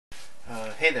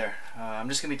Hey there, I'm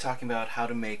just going to be talking about how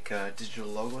to make digital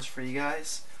logos for you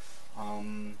guys.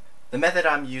 The method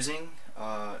I'm using,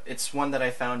 it's one that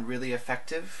I found really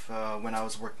effective when I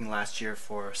was working last year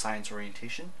for science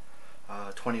orientation,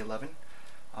 2011.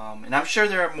 And I'm sure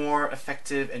there are more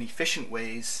effective and efficient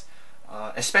ways,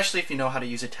 especially if you know how to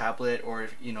use a tablet, or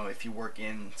if you work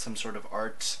in some sort of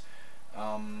art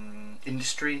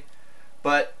industry.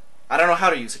 But I don't know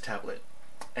how to use a tablet,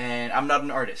 and I'm not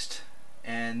an artist.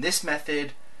 And this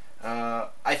method,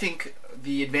 I think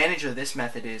the advantage of this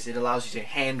method is it allows you to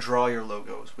hand draw your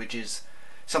logos, which is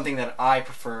something that I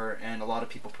prefer and a lot of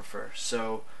people prefer.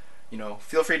 So,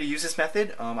 feel free to use this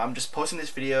method. I'm just posting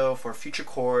this video for future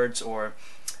chords or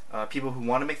people who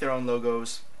want to make their own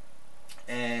logos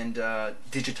and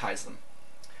digitize them.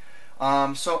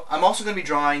 So I'm also going to be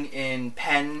drawing in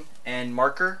pen and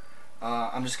marker.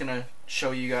 I'm just going to show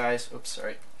you guys.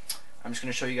 I'm just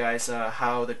going to show you guys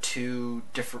how the two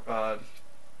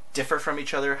differ from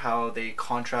each other, how they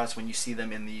contrast when you see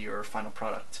them in your final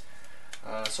product.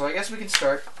 So I guess we can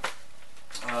start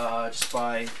just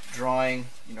by drawing,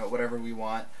 whatever we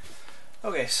want.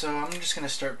 Okay, so I'm just going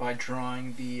to start by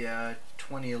drawing the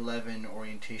 2011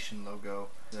 orientation logo.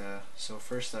 So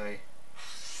first I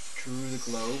drew the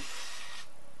globe,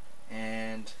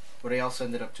 and what I also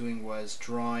ended up doing was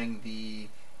drawing the,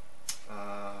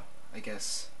 I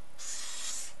guess,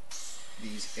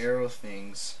 these arrow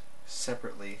things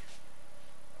separately,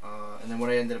 and then what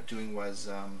I ended up doing was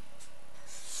on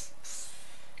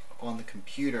the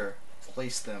computer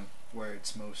place them where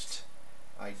it's most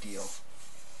ideal.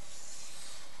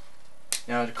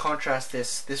 Now to contrast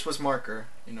this was marker,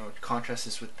 to contrast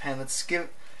this with pen.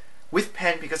 With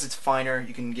pen, because it's finer,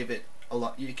 you can give it a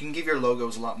lot. You can give your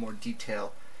logos a lot more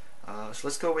detail. So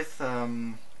let's go with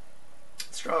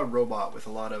let's draw a robot with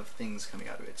a lot of things coming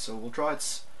out of it. So we'll draw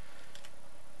its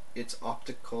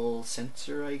optical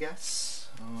sensor, I guess,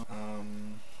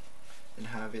 and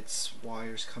have its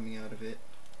wires coming out of it.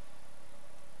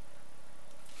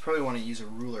 Probably want to use a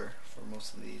ruler for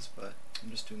most of these, but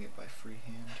I'm just doing it by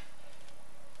freehand.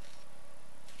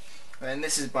 And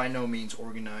this is by no means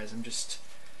organized.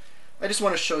 I just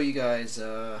want to show you guys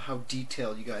how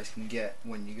detailed you guys can get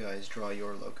when you guys draw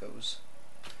your logos.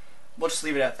 We'll just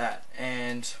leave it at that.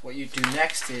 And what you do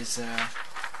next is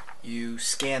you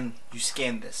scan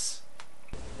this.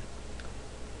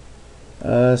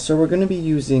 So we're going to be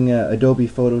using Adobe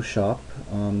Photoshop.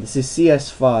 This is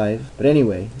CS5, but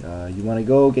anyway, you want to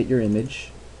go get your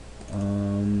image.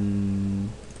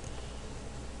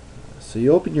 So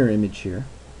you open your image here.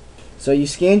 So you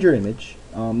scanned your image.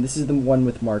 This is the one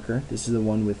with marker. This is the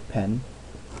one with pen.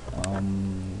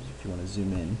 If you want to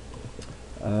zoom in.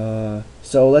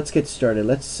 So let's get started.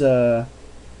 Let's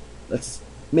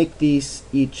make these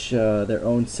each their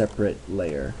own separate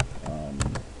layer. I'm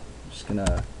just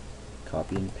gonna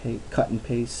copy and cut and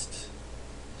paste.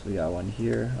 So we got one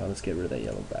here. Let's get rid of that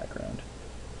yellow background.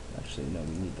 Actually, no,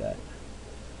 we need that.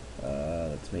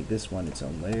 Let's make this one its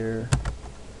own layer.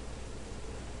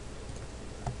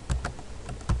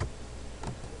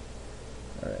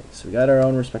 Alright, so we got our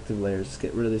own respective layers. Let's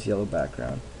get rid of this yellow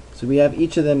background. So we have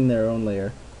each of them in their own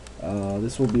layer.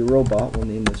 This will be robot. We'll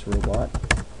name this robot.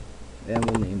 And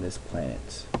we'll name this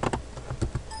planet.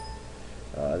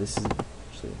 This is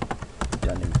actually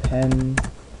done in pen.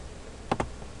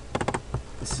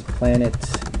 This is planet,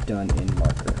 done in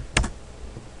marker.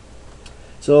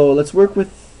 So let's work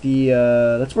with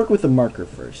the marker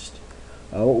first.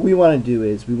 What we want to do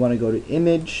is we want to go to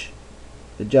Image,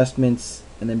 Adjustments,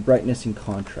 and then Brightness and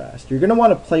Contrast. You're going to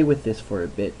want to play with this for a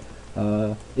bit.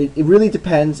 It really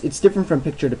depends. It's different from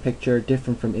picture to picture,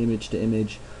 different from image to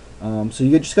image. So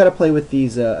you just got to play with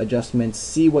these adjustments,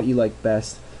 see what you like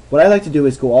best. What I like to do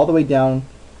is go all the way down,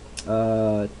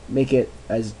 make it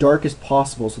as dark as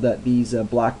possible so that these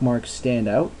black marks stand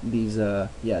out. These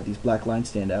black lines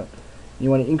stand out.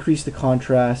 You want to increase the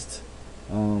contrast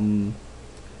to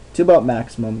about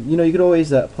maximum. You could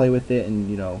always play with it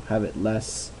and have it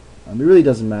less. It really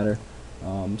doesn't matter.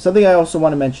 Something I also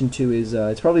want to mention too is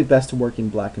it's probably best to work in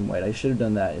black and white. I should have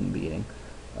done that in the beginning.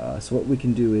 So what we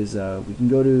can do is we can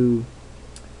go to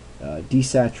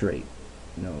Desaturate.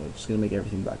 It's just going to make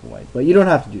everything black and white. But you don't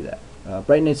have to do that.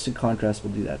 Brightness and contrast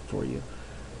will do that for you.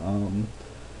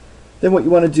 Then what you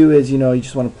want to do is, you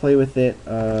just want to play with it.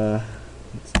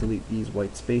 Let's delete these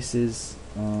white spaces.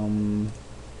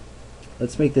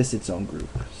 Let's make this its own group.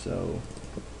 So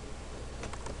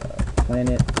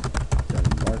planet, done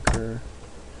marker.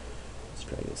 Let's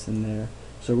drag this in there.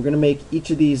 So we're going to make each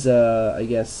of these, I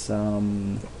guess,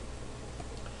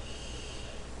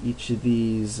 each of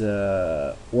these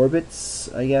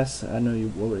orbits, I guess. I don't know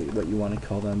what you want to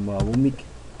call them. We'll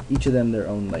each of them their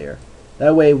own layer.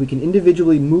 That way we can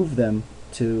individually move them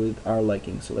to our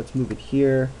liking. So let's move it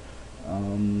here.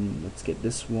 Let's get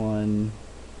this one.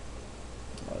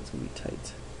 Oh, it's gonna be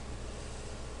tight.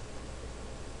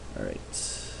 All right.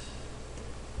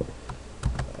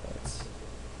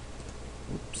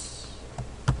 Oops.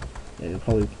 Yeah, you'll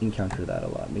probably encounter that a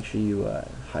lot. Make sure you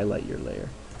highlight your layer.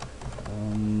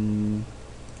 And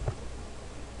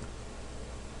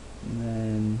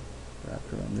then wrap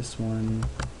around this one.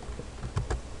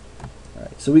 All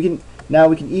right. So we can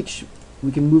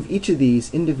move each of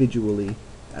these individually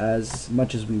as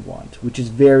much as we want, which is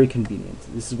very convenient.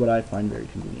 This is what I find very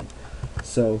convenient.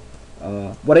 So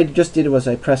what I just did was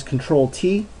I pressed Control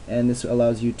T, and this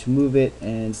allows you to move it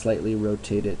and slightly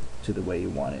rotate it to the way you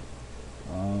want it.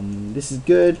 This is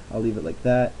good. I'll leave it like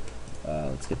that.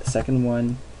 Let's get the second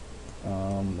one.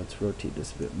 Let's rotate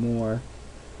this a bit more.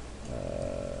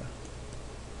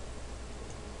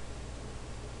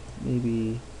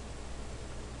 Maybe,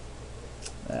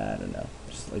 I don't know,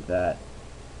 just like that.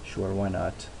 Sure, why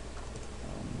not?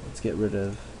 Let's get rid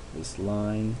of this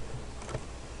line.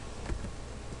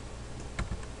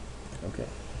 Okay,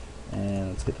 and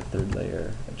let's get the third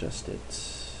layer, adjust it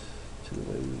to the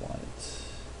way we want it.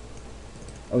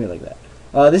 Okay, like that.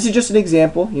 This is just an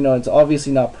example. You know, it's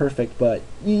obviously not perfect, but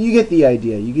you get the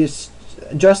idea. You just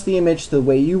adjust the image the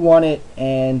way you want it,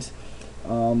 and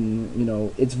you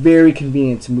know, it's very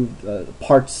convenient to move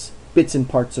bits and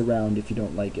parts around if you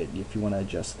don't like it, if you want to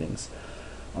adjust things.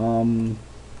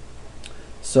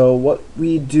 So what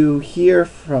we do here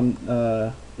from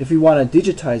if we want to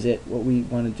digitize it, what we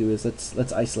want to do is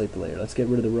let's isolate the layer. Let's get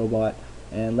rid of the robot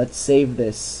and let's save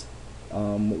this.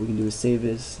 What we can do is save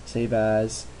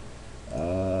as.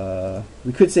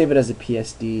 We could save it as a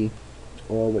PSD,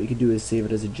 or what you could do is save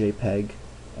it as a JPEG.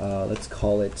 Let's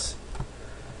call it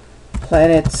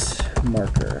Planet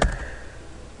Marker.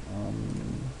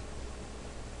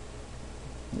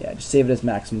 Yeah, just save it as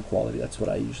maximum quality. That's what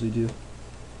I usually do.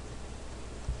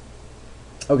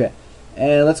 Okay,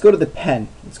 and let's go to the pen.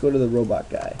 Let's go to the robot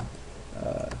guy.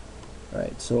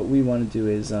 Alright, so what we want to do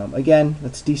is, again,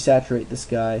 let's desaturate this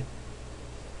guy.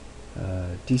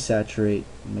 Desaturate,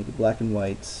 make it black and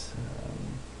white.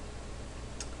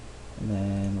 And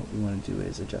then what we want to do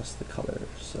is adjust the color.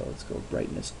 So let's go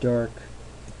brightness dark,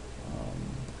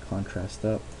 contrast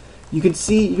up. You can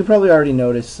see, you can probably already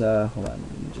notice, hold on,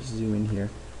 let me just zoom in here,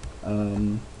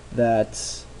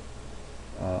 that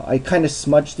I kind of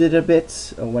smudged it a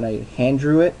bit when I hand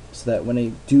drew it, so that when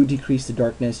I do decrease the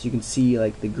darkness, you can see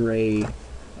like the gray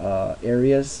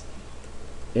areas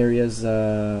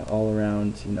all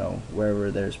around, you know,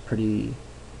 wherever there's pretty,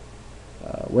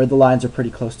 where the lines are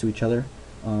pretty close to each other.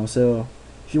 So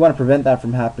if you want to prevent that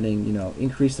from happening, you know,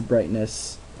 increase the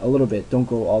brightness a little bit. Don't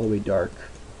go all the way dark.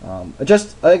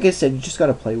 Just like I said, you just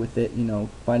gotta play with it. You know,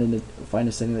 find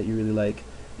a setting that you really like.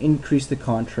 Increase the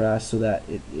contrast so that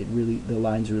the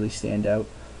lines really stand out.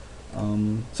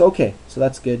 So okay, so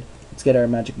that's good. Let's get our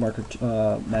magic marker,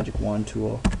 magic wand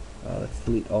tool. Let's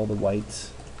delete all the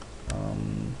whites.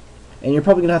 And you're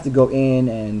probably gonna have to go in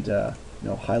and you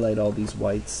know, highlight all these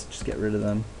whites. Just get rid of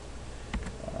them.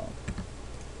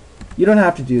 You don't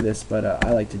have to do this, but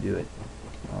I like to do it,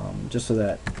 just so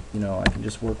that, you know, I can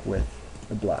just work with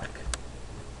the black.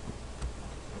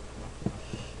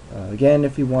 Again,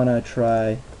 if you want to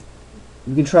try,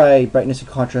 you can try brightness and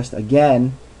contrast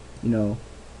again, you know,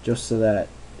 just so that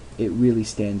it really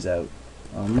stands out.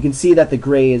 You can see that the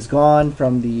gray is gone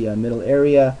from the middle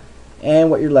area, and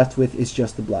what you're left with is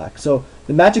just the black. So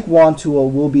the magic wand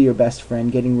tool will be your best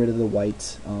friend, getting rid of the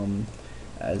whites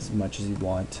as much as you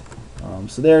want.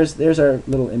 So there's our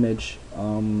little image,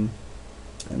 and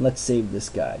let's save this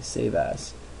guy. Save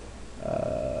as.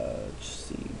 Let's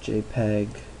see, JPEG.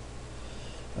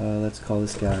 Let's call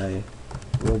this guy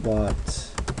robot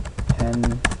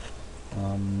pen.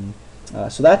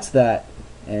 So that's that.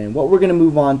 And what we're going to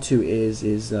move on to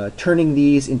is turning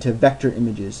these into vector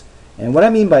images. And what I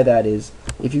mean by that is,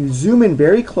 if you zoom in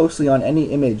very closely on any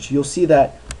image, you'll see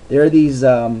that there are these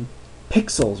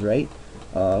pixels, right?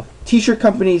 T-shirt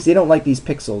companies, they don't like these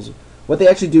pixels. What they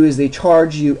actually do is they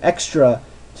charge you extra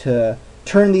to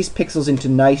turn these pixels into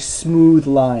nice smooth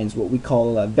lines, what we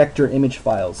call vector image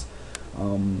files.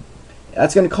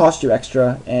 That's going to cost you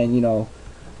extra, and you know,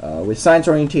 with science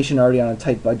orientation already on a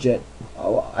tight budget,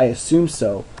 I assume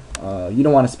so, you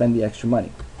don't want to spend the extra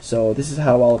money. So this is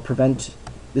how I'll prevent,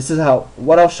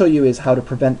 what I'll show you is how to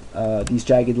prevent these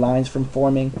jagged lines from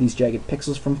forming, these jagged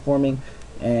pixels from forming,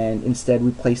 and instead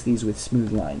replace these with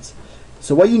smooth lines.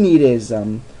 So what you need is,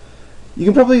 you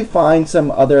can probably find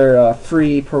some other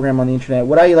free program on the internet.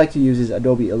 What I like to use is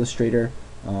Adobe Illustrator.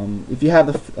 If you have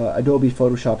the Adobe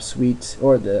Photoshop suite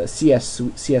or the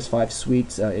CS5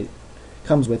 suite, it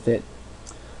comes with it.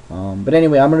 But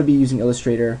anyway, I'm going to be using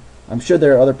Illustrator. I'm sure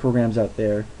there are other programs out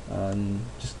there.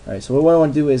 Alright, so what I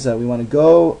want to do is we want to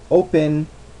go open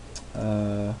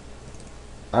our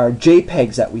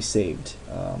JPEGs that we saved.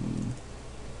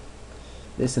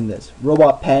 This and this.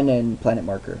 Robot pen and planet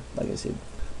marker, like I said.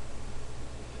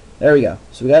 There we go.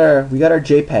 So we got our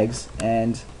JPEGs,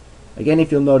 and again,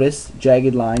 if you'll notice,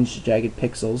 jagged lines, jagged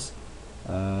pixels.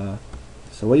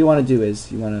 So what you want to do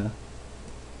is you want to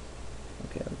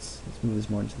let's move this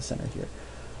more into the center here.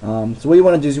 So what you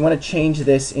want to do is you want to change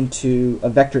this into a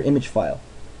vector image file.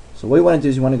 So what you want to do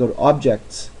is you want to go to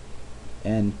Objects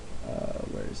and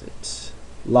where is it?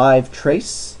 Live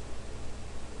Trace,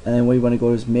 and then what you want to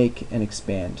go is Make and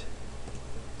Expand.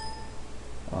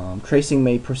 Tracing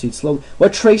may proceed slowly.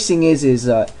 What tracing is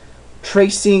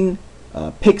tracing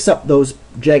picks up those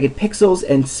jagged pixels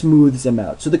and smooths them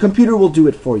out. So the computer will do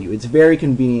it for you. It's very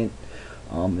convenient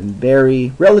and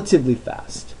very relatively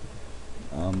fast.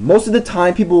 Most of the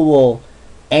time, people will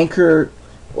anchor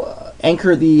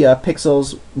the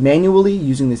pixels manually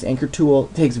using this anchor tool.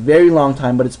 It takes a very long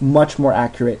time, but it's much more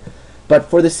accurate. But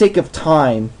for the sake of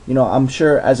time, I'm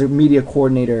sure as a media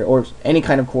coordinator or any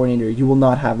kind of coordinator, you will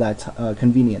not have that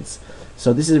convenience.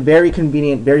 So this is a very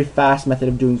convenient, very fast method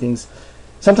of doing things.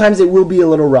 Sometimes it will be a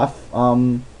little rough.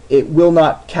 It will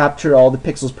not capture all the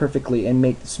pixels perfectly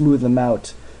and smooth them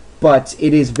out, but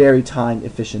it is very time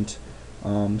efficient.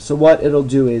 So what it'll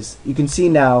do is, you can see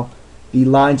now the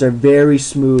lines are very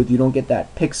smooth. You don't get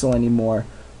that pixel anymore,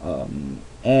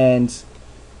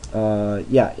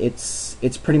 yeah,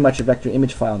 it's pretty much a vector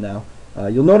image file now.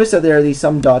 You'll notice that there are these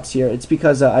some dots here. It's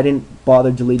because I didn't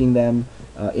bother deleting them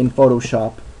in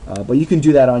Photoshop, but you can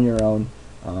do that on your own.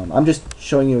 I'm just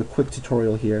showing you a quick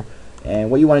tutorial here, and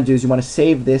what you want to do is you want to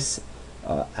save this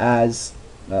as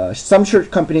some shirt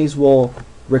companies will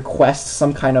request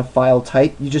some kind of file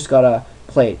type. You just gotta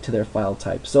play it to their file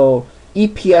type. So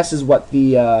EPS is what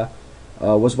the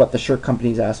was what the shirt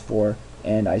companies asked for,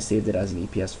 and I saved it as an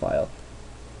EPS file.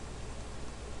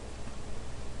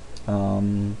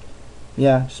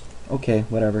 Yeah, just, okay,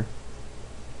 whatever.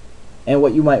 And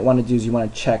what you might want to do is you want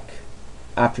to check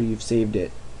after you've saved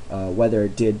it whether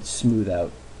it did smooth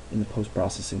out in the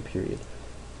post-processing period.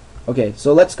 Okay,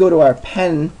 so let's go to our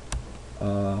pen,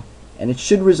 and it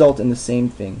should result in the same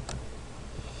thing.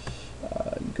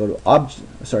 Go to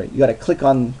you got to click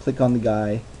on the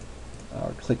guy,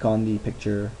 or click on the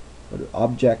picture. Go to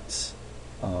Objects,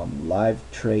 Live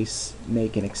Trace,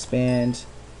 Make and Expand.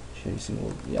 Tracing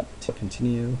will, yep, to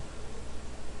continue.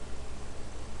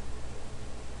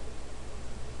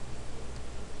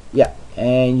 Yeah,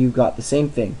 and you've got the same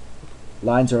thing.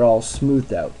 Lines are all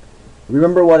smoothed out.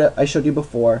 Remember what I showed you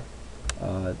before,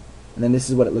 and then this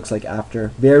is what it looks like after.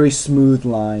 Very smooth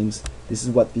lines. This is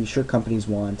what the shirt companies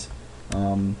want.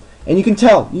 And you can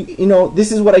tell, you know,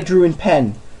 this is what I drew in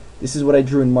pen. This is what I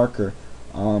drew in marker.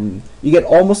 You get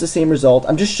almost the same result.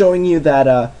 I'm just showing you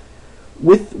that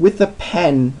with the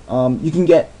pen, you can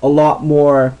get a lot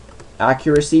more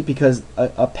accuracy because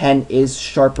a pen is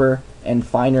sharper and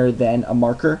finer than a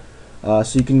marker.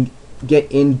 So you can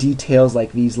get in details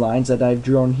like these lines that I've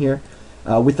drawn here.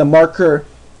 With the marker,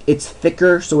 it's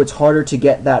thicker, so it's harder to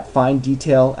get that fine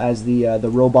detail as the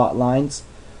robot lines.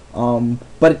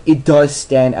 But it does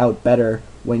stand out better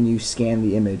when you scan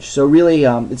the image. So really,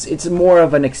 it's more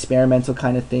of an experimental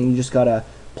kind of thing. You just gotta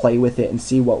play with it and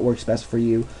see what works best for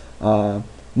you.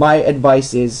 My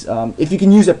advice is, if you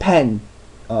can use a pen,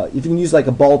 if you can use like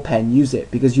a ball pen, use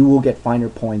it, because you will get finer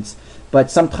points.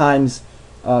 But sometimes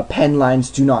pen lines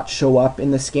do not show up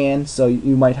in the scan, so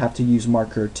you might have to use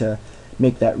marker to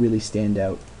make that really stand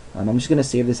out. I'm just gonna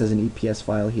save this as an EPS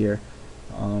file here.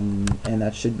 And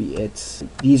that should be it.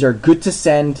 These are good to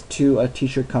send to a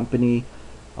t-shirt company.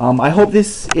 I hope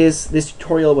this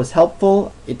tutorial was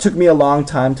helpful. It took me a long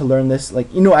time to learn this.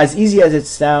 Like, you know, as easy as it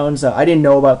sounds, I didn't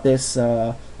know about this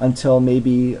until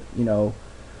maybe, you know,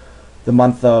 the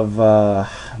month of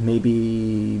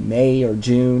maybe May or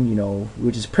June, you know,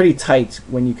 which is pretty tight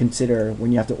when you consider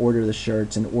when you have to order the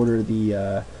shirts and order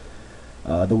the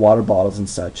water bottles and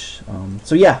such.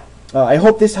 So yeah. I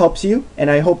hope this helps you, and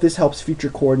I hope this helps future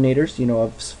coordinators, you know,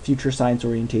 of future science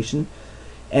orientation.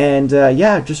 And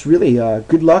yeah, just really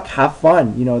good luck, have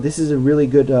fun. You know, this is a really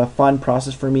good fun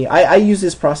process for me. I use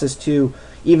this process too,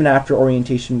 even after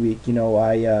orientation week. You know,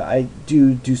 I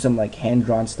do some like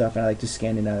hand-drawn stuff, and I like to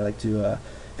scan it, and I like to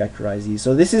vectorize these.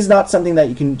 So this is not something that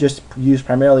you can just use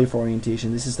primarily for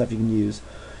orientation. This is stuff you can use,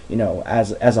 you know,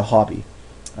 as a hobby.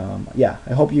 Yeah,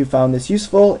 I hope you found this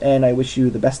useful, and I wish you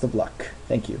the best of luck.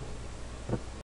 Thank you.